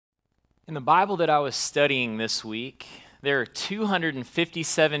In the Bible that I was studying this week, there are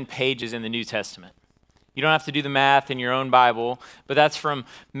 257 pages in the New Testament. You don't have to do the math in your own Bible, but that's from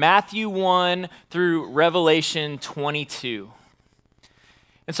Matthew 1 through Revelation 22.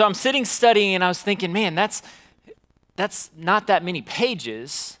 And so I'm sitting studying and I was thinking, man, that's not that many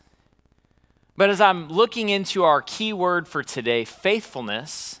pages. But as I'm looking into our key word for today,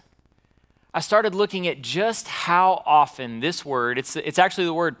 faithfulness, I started looking at just how often this word, it's actually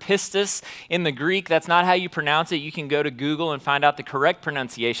the word pistis in the Greek. That's not how you pronounce it. You can go to Google and find out the correct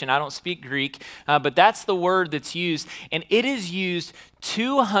pronunciation. I don't speak Greek, but that's the word that's used. And it is used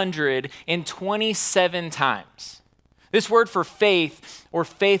 227 times. This word for faith or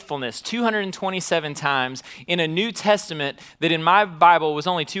faithfulness, 227 times in a New Testament that in my Bible was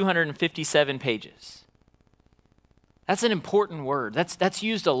only 257 pages. That's an important word. That's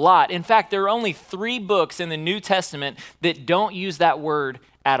used a lot. In fact, there are only 3 books in the New Testament that don't use that word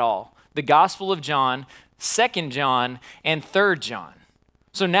at all. The Gospel of John, 2 John, and 3 John.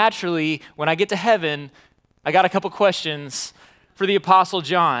 So naturally, when I get to heaven, I got a couple questions for the Apostle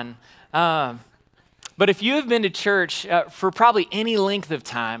John. But if you have been to church for probably any length of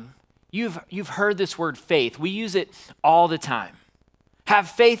time, you've heard this word faith. We use it all the time. Have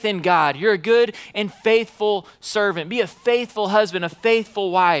faith in God. You're a good and faithful servant. Be a faithful husband, a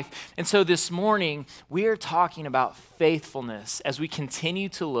faithful wife. And so this morning, we are talking about faithfulness as we continue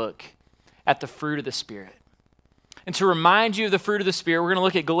to look at the fruit of the Spirit. And to remind you of the fruit of the Spirit, we're going to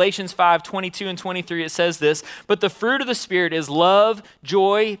look at Galatians 5:22 and 23. It says this, "But the fruit of the Spirit is love,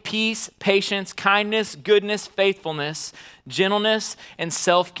 joy, peace, patience, kindness, goodness, faithfulness, gentleness, and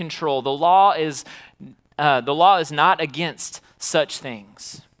self-control. The law is not against such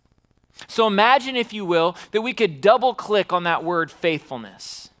things." So imagine, if you will, that we could double click on that word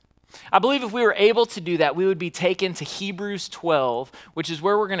faithfulness. I believe if we were able to do that, we would be taken to Hebrews 12, which is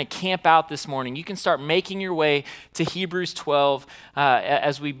where we're going to camp out this morning. You can start making your way to Hebrews 12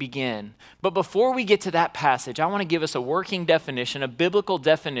 as we begin. But before we get to that passage, I want to give us a working definition, a biblical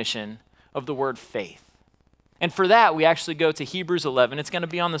definition of the word faith. And for that, we actually go to Hebrews 11. It's going to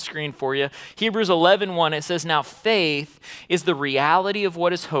be on the screen for you. Hebrews 11:1, it says, "Now faith is the reality of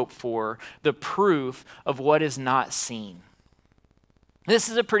what is hoped for, the proof of what is not seen." This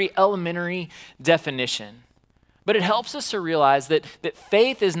is a pretty elementary definition, but it helps us to realize that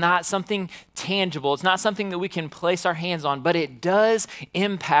faith is not something tangible. It's not something that we can place our hands on, but it does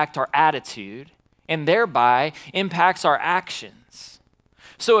impact our attitude and thereby impacts our actions.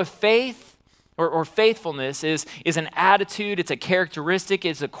 So if faith or faithfulness is an attitude, it's a characteristic,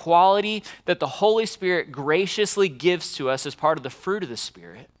 it's a quality that the Holy Spirit graciously gives to us as part of the fruit of the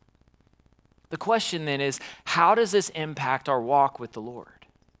Spirit. The question then is, how does this impact our walk with the Lord?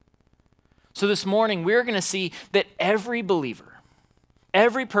 So this morning, we're going to see that every believer,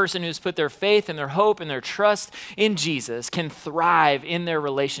 every person who's put their faith and their hope and their trust in Jesus can thrive in their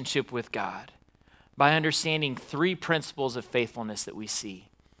relationship with God by understanding 3 principles of faithfulness that we see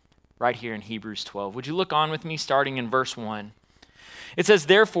right here in Hebrews 12. Would you look on with me starting in verse 1? It says,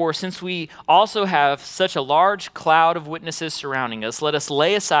 "Therefore, since we also have such a large cloud of witnesses surrounding us, let us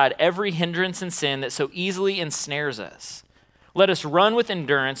lay aside every hindrance and sin that so easily ensnares us. Let us run with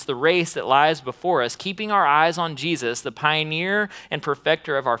endurance the race that lies before us, keeping our eyes on Jesus, the pioneer and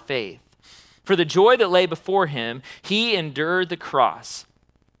perfecter of our faith. For the joy that lay before him, he endured the cross,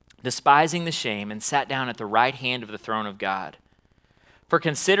 despising the shame, and sat down at the right hand of the throne of God. For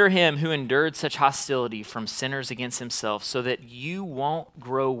consider him who endured such hostility from sinners against himself, so that you won't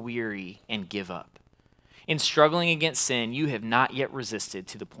grow weary and give up. In struggling against sin, you have not yet resisted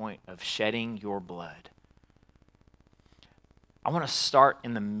to the point of shedding your blood." I want to start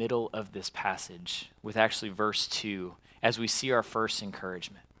in the middle of this passage with actually verse 2 as we see our first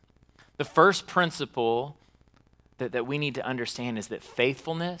encouragement. The first principle that we need to understand is that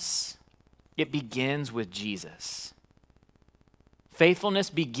faithfulness, it begins with Jesus. Faithfulness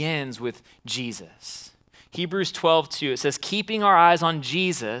begins with Jesus. Hebrews 12:2, it says, "Keeping our eyes on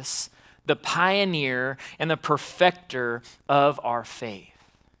Jesus, the pioneer and the perfecter of our faith."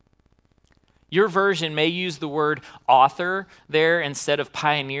 Your version may use the word author there instead of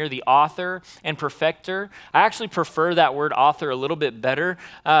pioneer, the author and perfecter. I actually prefer that word author a little bit better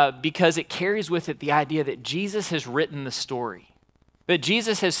because it carries with it the idea that Jesus has written the story. That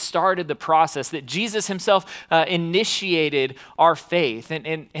Jesus has started the process, that Jesus himself initiated our faith,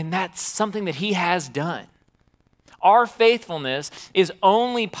 and that's something that he has done. Our faithfulness is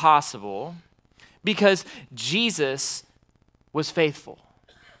only possible because Jesus was faithful.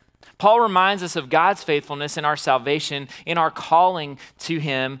 Paul reminds us of God's faithfulness in our salvation, in our calling to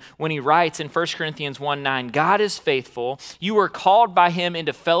him when he writes in 1 Corinthians 1:9, God is faithful. You were called by him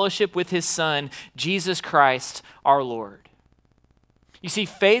into fellowship with his Son, Jesus Christ, our Lord. You see,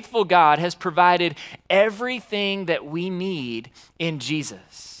 faithful God has provided everything that we need in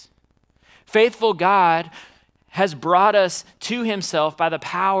Jesus. Faithful God has brought us to himself by the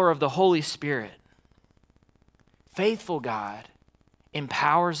power of the Holy Spirit. Faithful God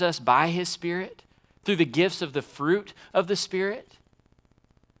empowers us by his Spirit through the gifts of the fruit of the Spirit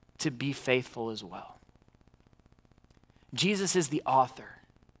to be faithful as well. Jesus is the author.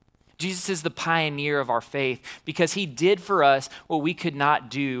 Jesus is the pioneer of our faith because he did for us what we could not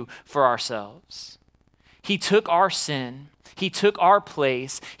do for ourselves. He took our sin. He took our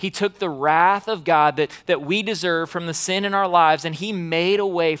place. He took the wrath of God that we deserve from the sin in our lives, and he made a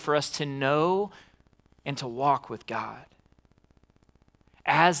way for us to know and to walk with God.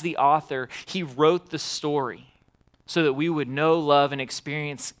 As the author, he wrote the story so that we would know, love, and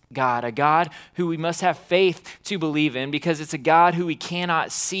experience God, a God who we must have faith to believe in because it's a God who we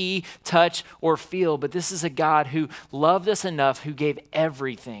cannot see, touch, or feel, but this is a God who loved us enough, who gave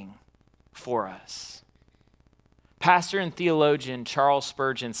everything for us. Pastor and theologian Charles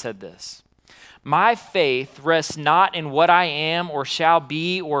Spurgeon said this, "My faith rests not in what I am or shall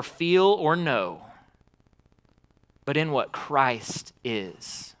be or feel or know, but in what Christ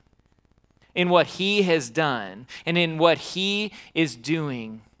is, in what he has done, and in what he is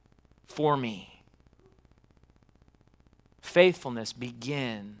doing for me." Faithfulness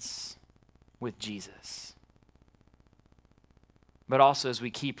begins with Jesus. But also, as we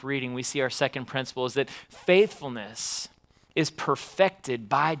keep reading, we see our second principle is that faithfulness is perfected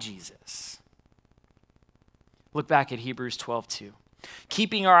by Jesus. Look back at Hebrews 12:2.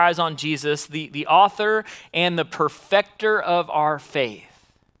 Keeping our eyes on Jesus, the author and the perfecter of our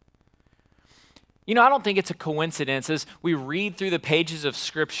faith. You know, I don't think it's a coincidence as we read through the pages of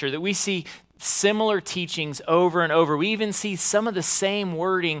Scripture that we see similar teachings over and over. We even see some of the same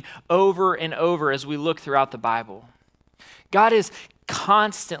wording over and over as we look throughout the Bible. God is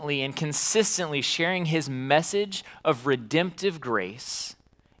constantly and consistently sharing his message of redemptive grace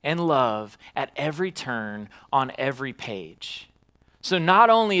and love at every turn on every page. So not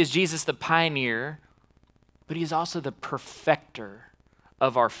only is Jesus the pioneer, but he is also the perfecter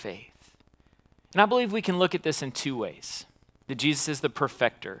of our faith. And I believe we can look at this in two ways, that Jesus is the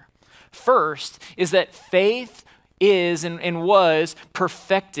perfecter. First is that faith is and was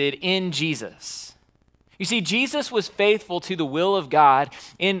perfected in Jesus. You see, Jesus was faithful to the will of God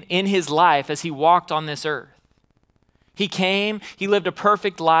in his life as he walked on this earth. He came, he lived a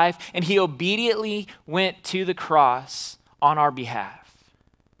perfect life, and he obediently went to the cross on our behalf.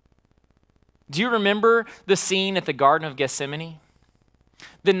 Do you remember the scene at the Garden of Gethsemane?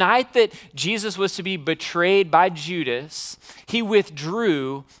 The night that Jesus was to be betrayed by Judas, he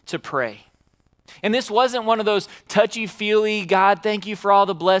withdrew to pray. And this wasn't one of those touchy-feely, God, thank you for all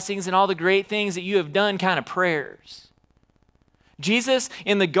the blessings and all the great things that you have done kind of prayers. Jesus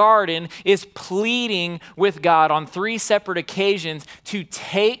in the garden is pleading with God on 3 separate occasions to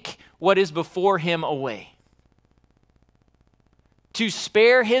take what is before him away, to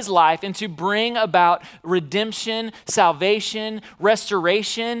spare his life and to bring about redemption, salvation,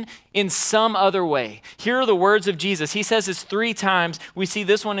 restoration in some other way. Here are the words of Jesus. He says this 3 times. We see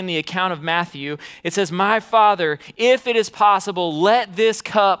this one in the account of Matthew. It says, "My Father, if it is possible, let this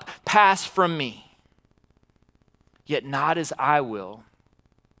cup pass from me. Yet not as I will,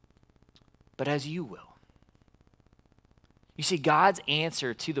 but as you will." You see, God's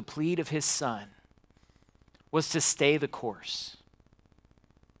answer to the plea of his Son was to stay the course,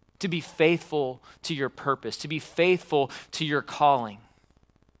 to be faithful to your purpose, to be faithful to your calling.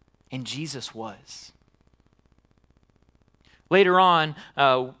 And Jesus was. Later on,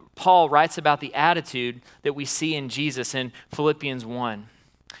 Paul writes about the attitude that we see in Jesus in Philippians 1.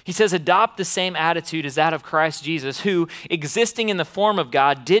 He says, "Adopt the same attitude as that of Christ Jesus, who, existing in the form of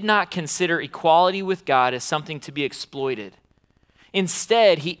God, did not consider equality with God as something to be exploited.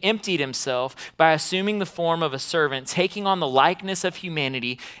 Instead, he emptied himself by assuming the form of a servant, taking on the likeness of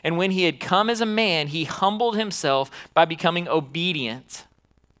humanity. And when he had come as a man, he humbled himself by becoming obedient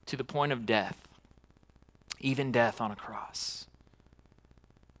to the point of death, even death on a cross."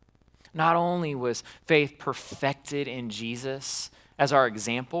 Not only was faith perfected in Jesus as our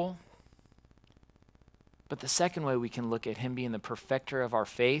example, but the second way we can look at him being the perfecter of our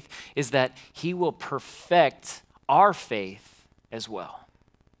faith is that he will perfect our faith as well.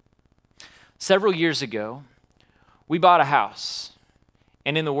 Several years ago, we bought a house,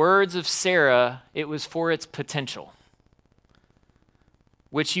 and in the words of Sarah, it was for its potential.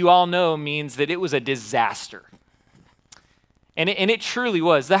 which you all know means that it was a disaster. And it truly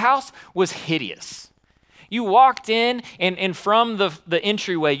was. The house was hideous. You walked in, and from the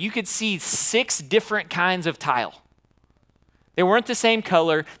entryway, you could see 6 different kinds of tile. They weren't the same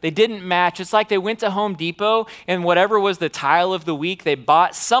color. They didn't match. It's like they went to Home Depot, and whatever was the tile of the week, they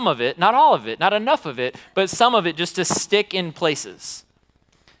bought some of it, not all of it, not enough of it, but some of it just to stick in places.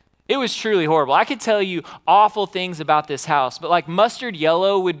 It was truly horrible. I could tell you awful things about this house, but like mustard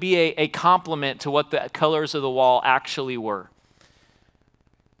yellow would be a compliment to what the colors of the wall actually were.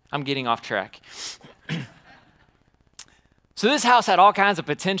 I'm getting off track. So this house had all kinds of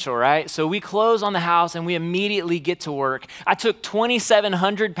potential, right? So we close on the house and we immediately get to work. I took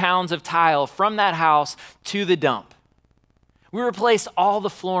 2,700 pounds of tile from that house to the dump. We replaced all the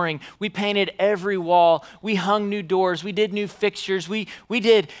flooring. We painted every wall. We hung new doors. We did new fixtures. We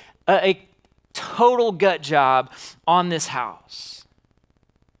did a total gut job on this house.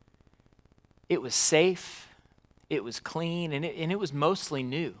 It was safe. It was clean, and it was mostly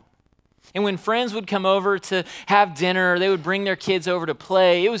new. And when friends would come over to have dinner, they would bring their kids over to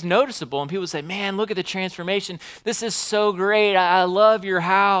play, it was noticeable. And people would say, man, look at the transformation. This is so great. I love your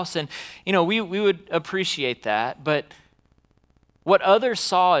house. And, we would appreciate that. But what others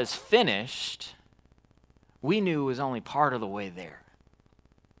saw as finished, we knew was only part of the way there.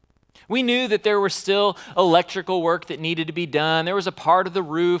 We knew that there was still electrical work that needed to be done. There was a part of the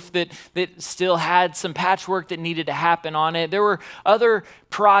roof that still had some patchwork that needed to happen on it. There were other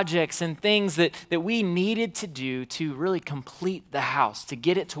projects and things that we needed to do to really complete the house, to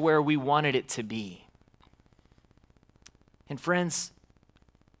get it to where we wanted it to be. And friends,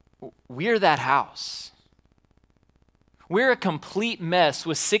 we're that house. We're a complete mess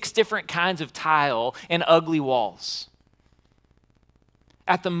with 6 different kinds of tile and ugly walls.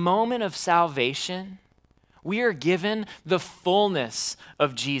 At the moment of salvation, we are given the fullness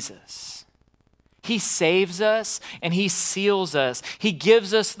of Jesus. He saves us and he seals us. He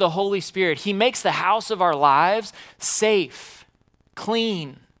gives us the Holy Spirit. He makes the house of our lives safe,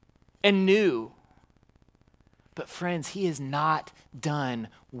 clean, and new. But friends, he is not done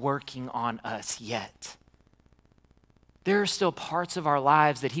working on us yet. There are still parts of our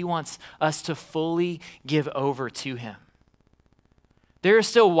lives that he wants us to fully give over to him. There is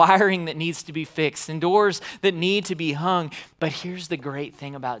still wiring that needs to be fixed and doors that need to be hung. But here's the great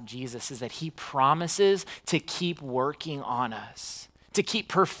thing about Jesus is that he promises to keep working on us, to keep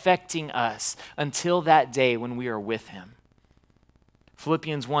perfecting us until that day when we are with him.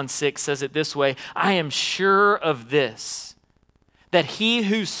 Philippians 1:6 says it this way, I am sure of this, that he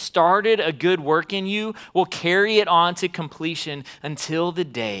who started a good work in you will carry it on to completion until the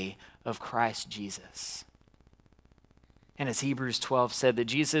day of Christ Jesus. And as Hebrews 12 said, that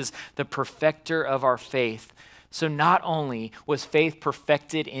Jesus is the perfecter of our faith. So not only was faith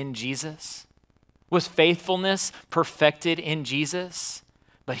perfected in Jesus, was faithfulness perfected in Jesus,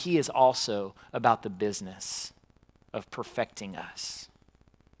 but he is also about the business of perfecting us,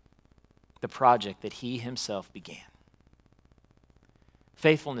 the project that he himself began.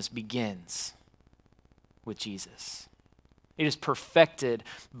 Faithfulness begins with Jesus. It is perfected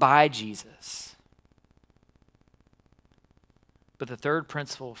by Jesus. But the third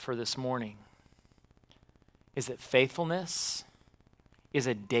principle for this morning is that faithfulness is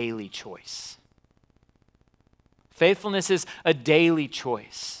a daily choice. Faithfulness is a daily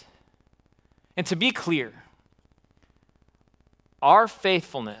choice. And to be clear, our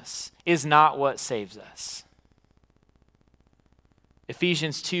faithfulness is not what saves us.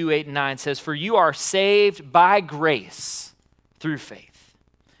 Ephesians 2:8-9 says, for you are saved by grace through faith.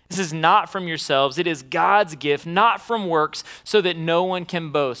 This is not from yourselves. It is God's gift, not from works, so that no one can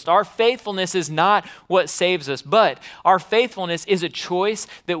boast. Our faithfulness is not what saves us, but our faithfulness is a choice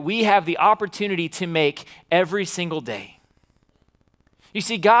that we have the opportunity to make every single day. You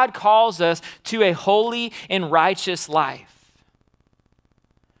see, God calls us to a holy and righteous life.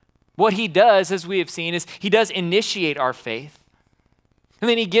 What he does, as we have seen, is he does initiate our faith. And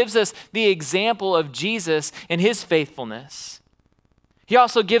then he gives us the example of Jesus and his faithfulness. He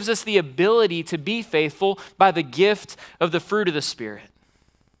also gives us the ability to be faithful by the gift of the fruit of the Spirit.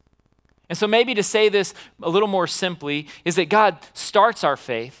 And so maybe to say this a little more simply is that God starts our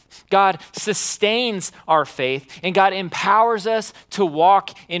faith, God sustains our faith, and God empowers us to walk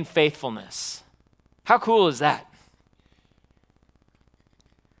in faithfulness. How cool is that?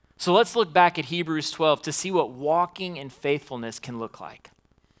 So let's look back at Hebrews 12 to see what walking in faithfulness can look like.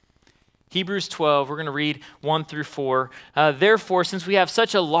 Hebrews 12, we're going to read 1-4. Therefore, since we have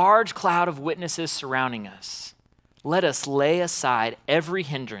such a large cloud of witnesses surrounding us, let us lay aside every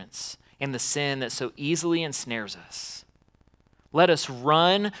hindrance and the sin that so easily ensnares us. Let us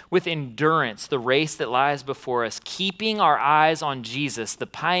run with endurance the race that lies before us, keeping our eyes on Jesus, the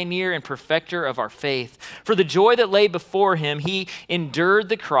pioneer and perfecter of our faith. For the joy that lay before him, he endured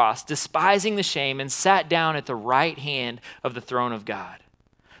the cross, despising the shame, and sat down at the right hand of the throne of God.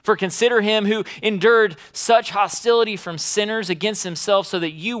 For consider him who endured such hostility from sinners against himself, so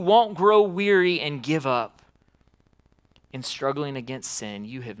that you won't grow weary and give up. In struggling against sin,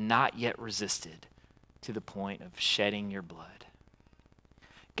 you have not yet resisted to the point of shedding your blood.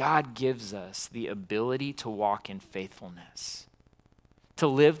 God gives us the ability to walk in faithfulness, to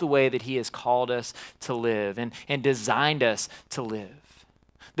live the way that he has called us to live and designed us to live.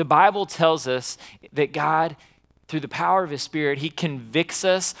 The Bible tells us that God, through the power of his Spirit, he convicts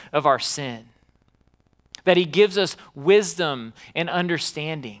us of our sin, that he gives us wisdom and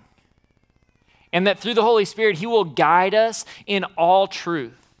understanding, and that through the Holy Spirit, he will guide us in all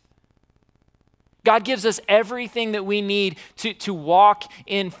truth. God gives us everything that we need to walk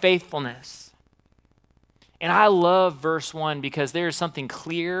in faithfulness. And I love verse 1 because there is something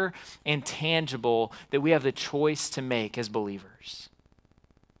clear and tangible that we have the choice to make as believers.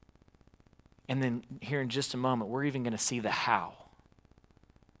 And then here in just a moment, we're even going to see the how.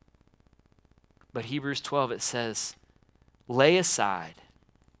 But Hebrews 12, it says, lay aside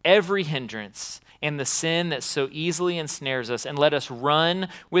every hindrance and the sin that so easily ensnares us, and let us run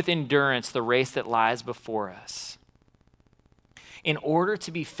with endurance the race that lies before us. In order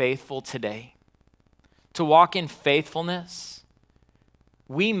to be faithful today, to walk in faithfulness,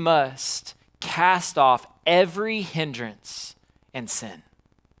 we must cast off every hindrance and sin.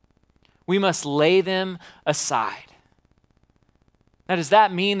 We must lay them aside. Now, does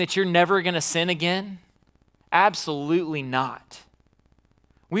that mean that you're never going to sin again? Absolutely not.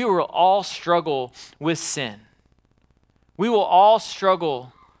 We will all struggle with sin. We will all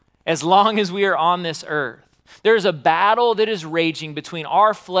struggle as long as we are on this earth. There's a battle that is raging between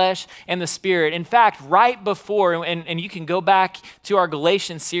our flesh and the Spirit. In fact, right before, and you can go back to our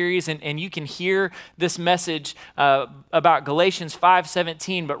Galatians series and you can hear this message about Galatians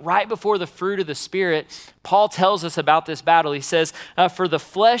 5:17, but right before the fruit of the Spirit, Paul tells us about this battle. He says, for the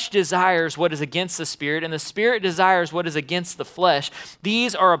flesh desires what is against the Spirit, and the Spirit desires what is against the flesh.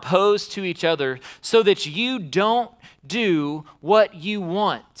 These are opposed to each other, so that you don't do what you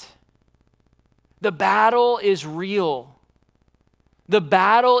want. The battle is real. The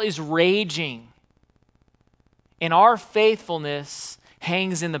battle is raging. And our faithfulness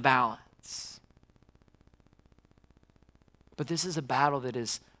hangs in the balance. But this is a battle that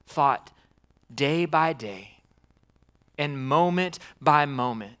is fought day by day and moment by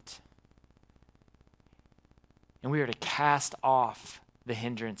moment. And we are to cast off the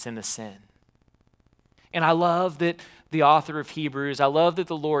hindrance and the sin. And I love that the author of Hebrews, I love that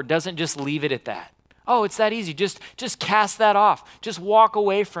the Lord doesn't just leave it at that. Oh, it's that easy. Just cast that off. Just walk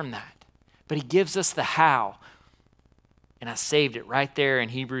away from that. But he gives us the how. And I saved it right there in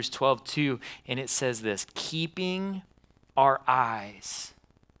Hebrews 12:2, and it says this, keeping our eyes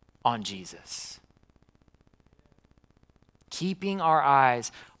on Jesus. Keeping our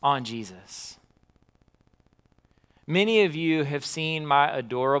eyes on Jesus. Many of you have seen my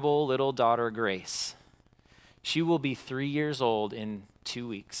adorable little daughter, Grace. She will be 3 years old in 2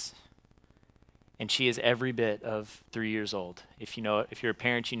 weeks. And she is every bit of 3 years old. If you're a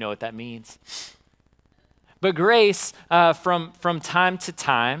parent, you know what that means. But Grace, from time to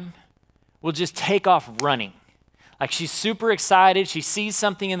time, will just take off running. Like she's super excited, she sees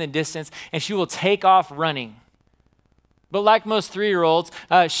something in the distance, and she will take off running. But like most 3-year-olds,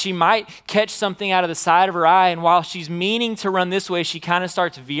 she might catch something out of the side of her eye, and while she's meaning to run this way, she kind of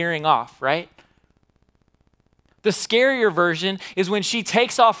starts veering off, right? The scarier version is when she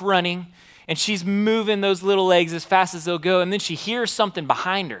takes off running and she's moving those little legs as fast as they'll go, and then she hears something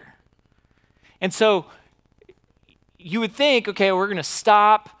behind her. And so you would think, okay, we're going to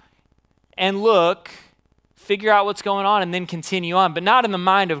stop and look, figure out what's going on, and then continue on. But not in the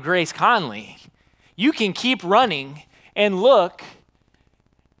mind of Grace Conley. You can keep running and look,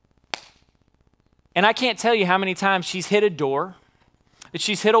 and I can't tell you how many times she's hit a door, that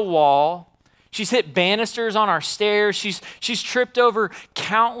she's hit a wall, she's hit banisters on our stairs. She's tripped over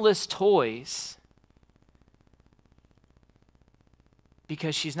countless toys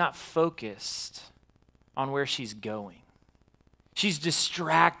because she's not focused on where she's going. She's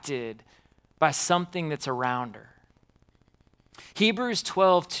distracted by something that's around her. Hebrews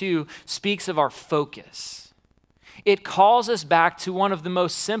 12:2 speaks of our focus. It calls us back to one of the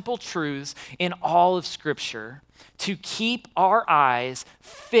most simple truths in all of Scripture, to keep our eyes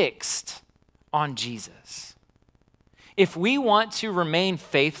fixed on Jesus. If we want to remain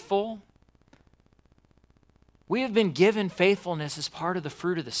faithful, We have been given faithfulness as part of the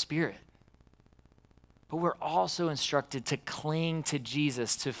fruit of the Spirit. But we're also instructed to cling to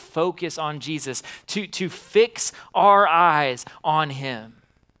Jesus, to focus on Jesus, to fix our eyes on him.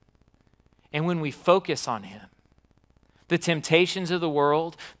 And when we focus on him, the temptations of the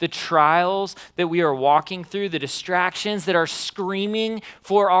world, the trials that we are walking through, the distractions that are screaming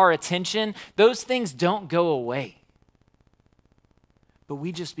for our attention, those things don't go away. But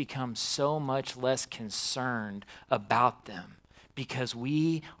we just become so much less concerned about them because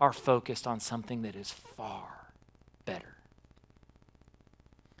we are focused on something that is far better.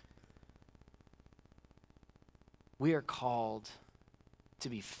 We are called to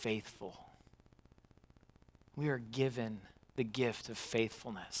be faithful. We are given the gift of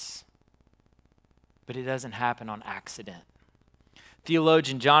faithfulness, but it doesn't happen on accident.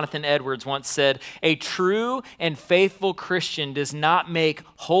 Theologian Jonathan Edwards once said, "A true and faithful Christian does not make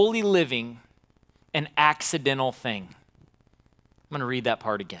holy living an accidental thing." I'm going to read that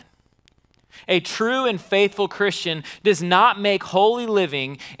part again. A true and faithful Christian does not make holy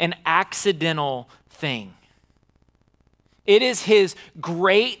living an accidental thing. It is his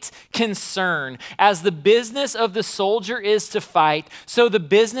great concern. As the business of the soldier is to fight, so the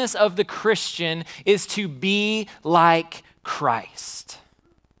business of the Christian is to be like Christ.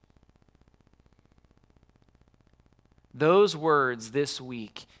 Those words this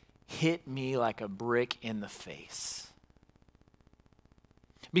week hit me like a brick in the face.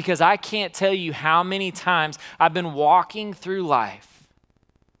 Because I can't tell you how many times I've been walking through life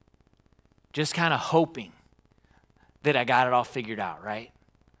just kind of hoping that I got it all figured out, right?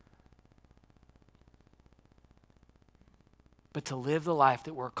 But to live the life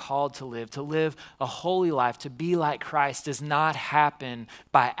that we're called to live a holy life, to be like Christ, does not happen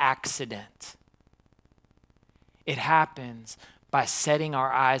by accident. It happens by setting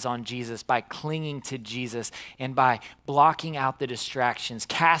our eyes on Jesus, by clinging to Jesus, and by blocking out the distractions,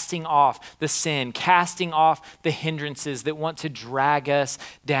 casting off the sin, casting off the hindrances that want to drag us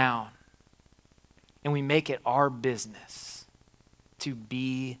down. And we make it our business to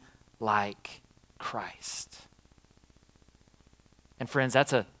be like Christ. And friends,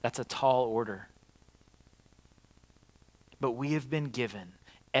 that's a tall order. But we have been given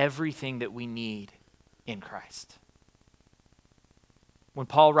everything that we need in Christ. When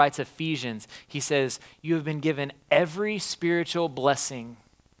Paul writes Ephesians, he says, you have been given every spiritual blessing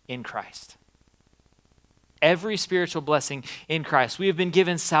in Christ. Every spiritual blessing in Christ. We have been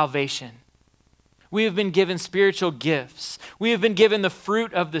given salvation. We have been given spiritual gifts. We have been given the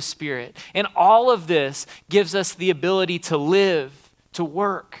fruit of the Spirit. And all of this gives us the ability to live, to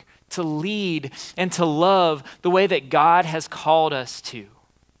work, to lead, and to love the way that God has called us to.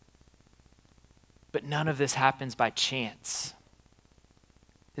 But none of this happens by chance.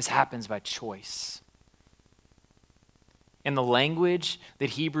 This happens by choice. And the language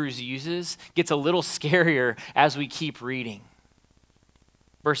that Hebrews uses gets a little scarier as we keep reading.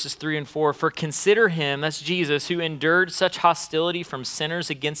 Verses 3 and 4, for consider him, that's Jesus, who endured such hostility from sinners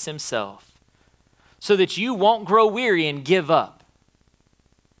against himself, so that you won't grow weary and give up.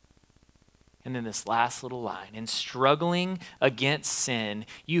 And then this last little line, in struggling against sin,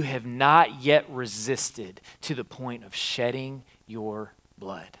 you have not yet resisted to the point of shedding your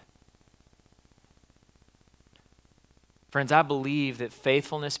blood. Friends, I believe that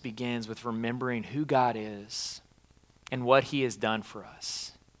faithfulness begins with remembering who God is and what he has done for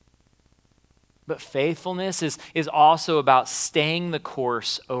us. But faithfulness is also about staying the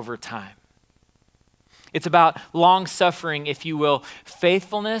course over time. It's about long suffering, if you will.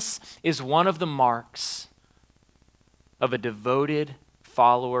 Faithfulness is one of the marks of a devoted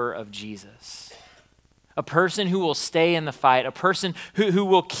follower of Jesus. A person who will stay in the fight, a person who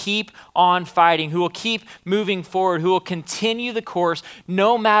will keep on fighting, who will keep moving forward, who will continue the course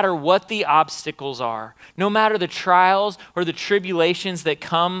no matter what the obstacles are, no matter the trials or the tribulations that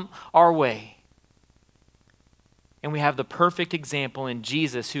come our way. And we have the perfect example in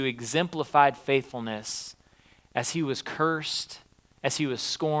Jesus, who exemplified faithfulness as he was cursed, as he was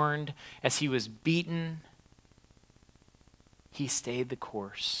scorned, as he was beaten. He stayed the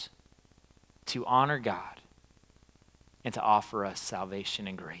course to honor God and to offer us salvation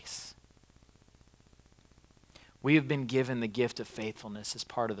and grace. We have been given the gift of faithfulness as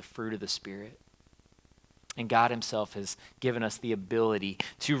part of the fruit of the Spirit. And God himself has given us the ability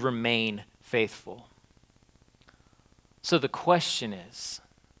to remain faithful. So the question is,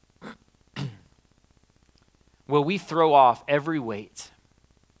 will we throw off every weight,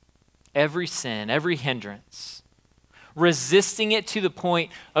 every sin, every hindrance, resisting it to the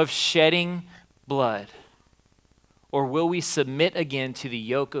point of shedding blood? Or will we submit again to the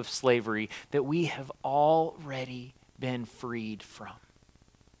yoke of slavery that we have already been freed from?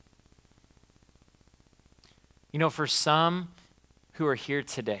 You know, for some who are here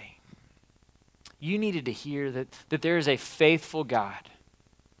today, you needed to hear that there is a faithful God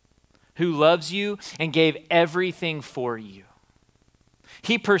who loves you and gave everything for you.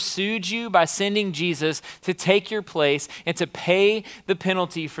 He pursued you by sending Jesus to take your place and to pay the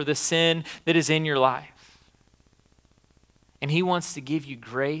penalty for the sin that is in your life. And he wants to give you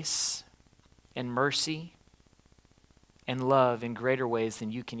grace and mercy and love in greater ways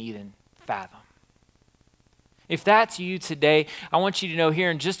than you can even fathom. If that's you today, I want you to know here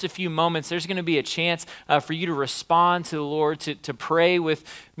in just a few moments, there's going to be a chance for you to respond to the Lord, to pray with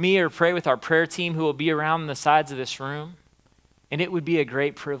me or pray with our prayer team who will be around the sides of this room. And it would be a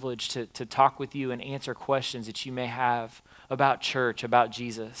great privilege to talk with you and answer questions that you may have about church, about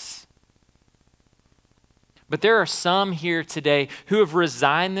Jesus. But there are some here today who have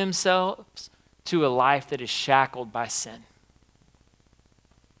resigned themselves to a life that is shackled by sin.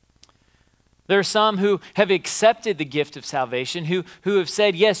 There are some who have accepted the gift of salvation, who have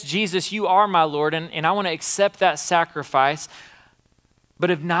said, yes, Jesus, you are my Lord, and I want to accept that sacrifice, but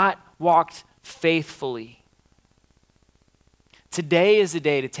have not walked faithfully. Today is a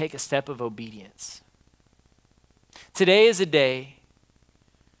day to take a step of obedience. Today is a day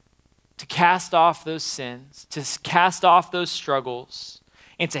to cast off those sins, to cast off those struggles,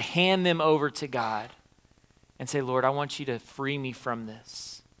 and to hand them over to God and say, Lord, I want you to free me from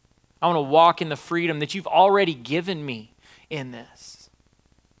this. I want to walk in the freedom that you've already given me in this.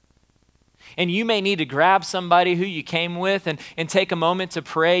 And you may need to grab somebody who you came with and take a moment to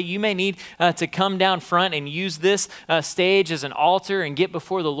pray. You may need to come down front and use this stage as an altar and get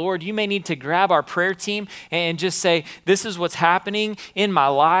before the Lord. You may need to grab our prayer team and just say, this is what's happening in my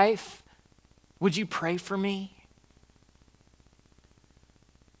life. Would you pray for me?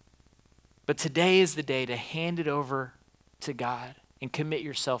 But today is the day to hand it over to God and commit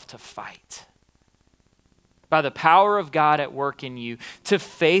yourself to fight. By the power of God at work in you, to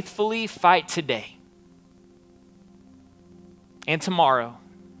faithfully fight today and tomorrow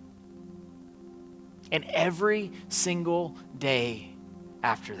and every single day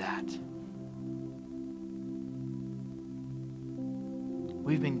after that.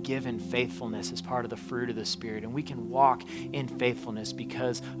 We've been given faithfulness as part of the fruit of the Spirit, and we can walk in faithfulness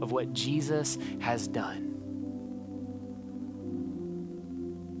because of what Jesus has done.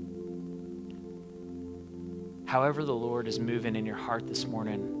 However the Lord is moving in your heart this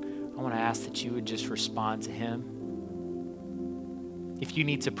morning, I want to ask that you would just respond to him. If you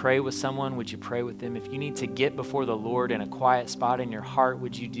need to pray with someone, would you pray with them? If you need to get before the Lord in a quiet spot in your heart,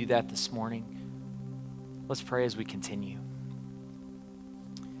 would you do that this morning? Let's pray as we continue.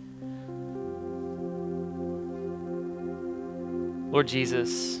 Lord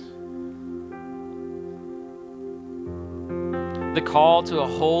Jesus, the call to a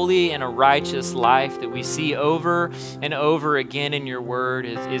holy and a righteous life that we see over and over again in your word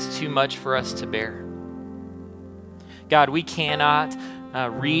is too much for us to bear. God, we cannot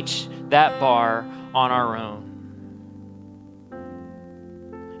reach that bar on our own.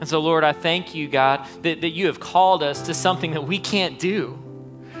 And so, Lord, I thank you, God, that you have called us to something that we can't do.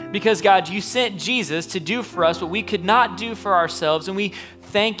 Because, God, you sent Jesus to do for us what we could not do for ourselves. And we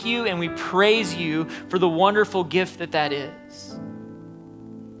thank you and we praise you for the wonderful gift that is.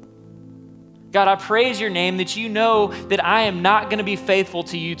 God, I praise your name that you know that I am not going to be faithful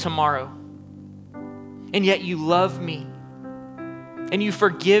to you tomorrow. And yet you love me and you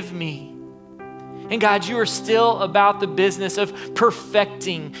forgive me. And God, you are still about the business of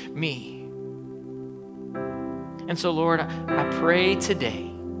perfecting me. And so, Lord, I pray today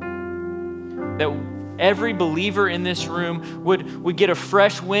that every believer in this room would get a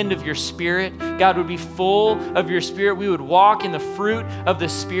fresh wind of your Spirit. God, would be full of your Spirit. We would walk in the fruit of the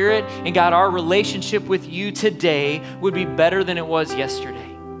Spirit. And God, our relationship with you today would be better than it was yesterday.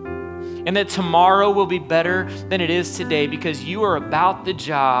 And that tomorrow will be better than it is today because you are about the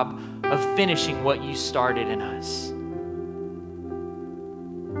job of finishing what you started in us.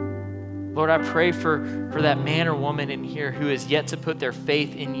 Lord, I pray for that man or woman in here who has yet to put their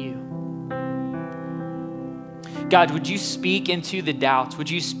faith in you. God, would you speak into the doubts? Would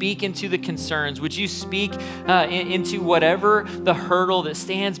you speak into the concerns? Would you speak into whatever the hurdle that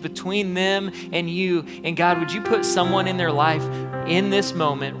stands between them and you? And God, would you put someone in their life in this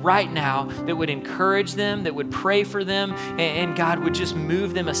moment right now that would encourage them, that would pray for them, and God would just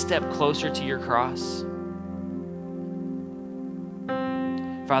move them a step closer to your cross?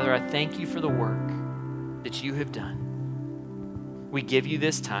 Father, I thank you for the work that you have done. We give you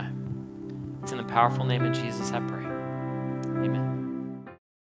this time. It's in the powerful name of Jesus I pray.